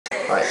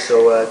Alright,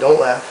 so don't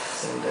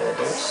laugh and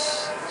don't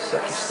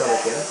suck your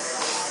stomach in.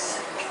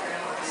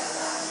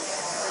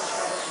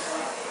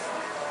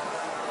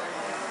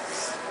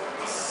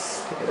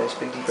 Take a nice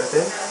big deep breath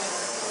in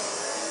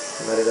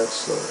and let it out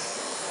slowly.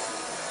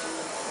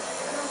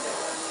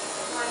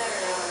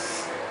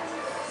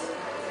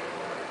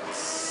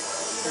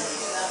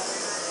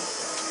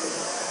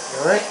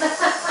 Alright?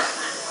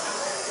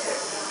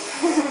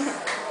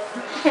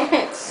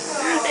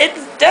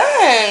 It's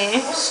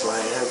done. Slide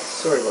ahead.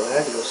 Sorry about that. I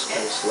had to go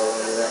kind of slow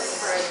under that.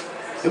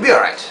 You'll be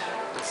alright.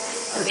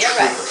 You'll be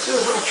alright. You're a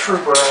little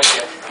trooper, aren't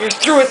you? You're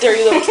through it there,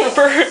 you little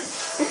trooper.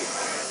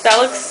 That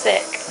looks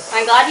sick.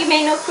 I'm glad you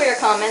made no queer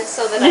comments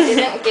so that I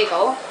didn't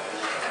giggle.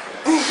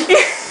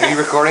 Are you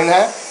recording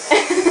that?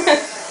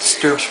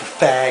 Disturbs for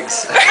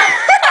fags.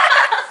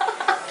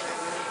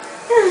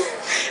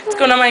 It's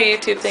going on my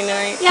YouTube thing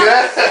tonight.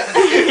 Yeah.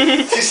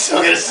 She's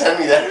still gonna send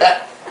me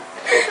that.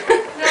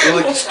 You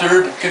look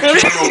disturbed at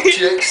 15-year-old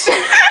chicks.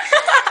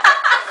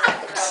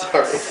 I'm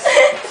sorry.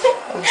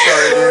 I'm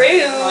sorry, dude.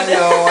 Rude. I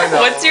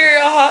know. What's your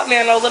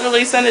Hotmail? I'll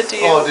literally send it to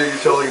you. Oh, dude,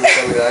 you're totally gonna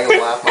send me that. I'm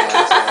gonna laugh my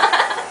ass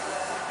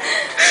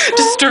off.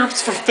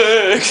 Disturbs for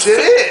fags. It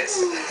is.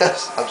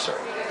 I'm sorry.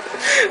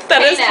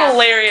 That Hey is now.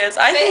 hilarious.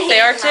 I think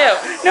they are too.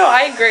 No,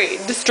 I agree.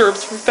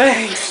 Disturbs for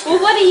fags. Well,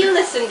 what do you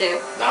listen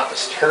to? Not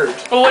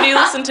Disturbed. Well, what do you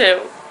listen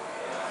to?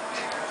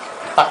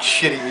 Not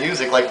shitty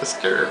music like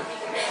Disturbed.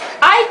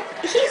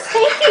 He's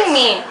taking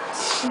me.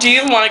 Do you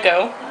even want to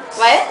go?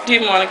 What? Do you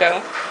even want to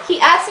go? He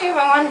asked me if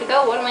I wanted to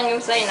go. What am I going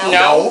to say? No.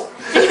 No.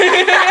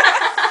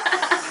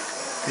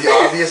 The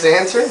obvious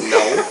answer? No.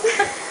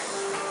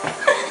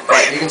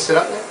 Right, you can sit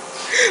up now.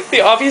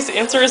 The obvious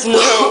answer is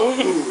no.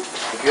 You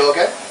feel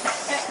okay?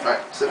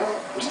 Alright, sit down.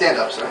 Stand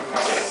up, sorry.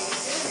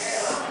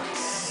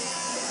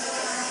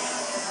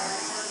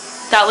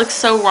 That looks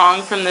so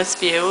wrong from this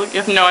view. You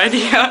have no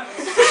idea.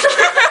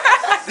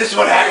 This is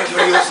what happens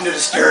when you listen to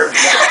Disturbed.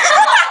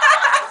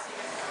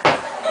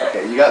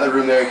 Okay, you got the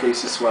room there in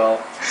case you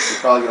swell. You're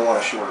probably going to want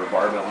a shorter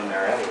barbell in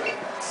there anyway.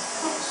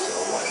 So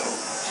why don't we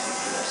take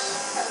this?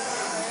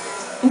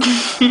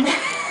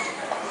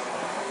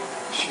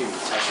 She can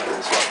touch on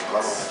this like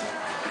level.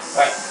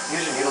 Alright,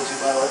 here's your needle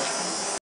tube, by the way.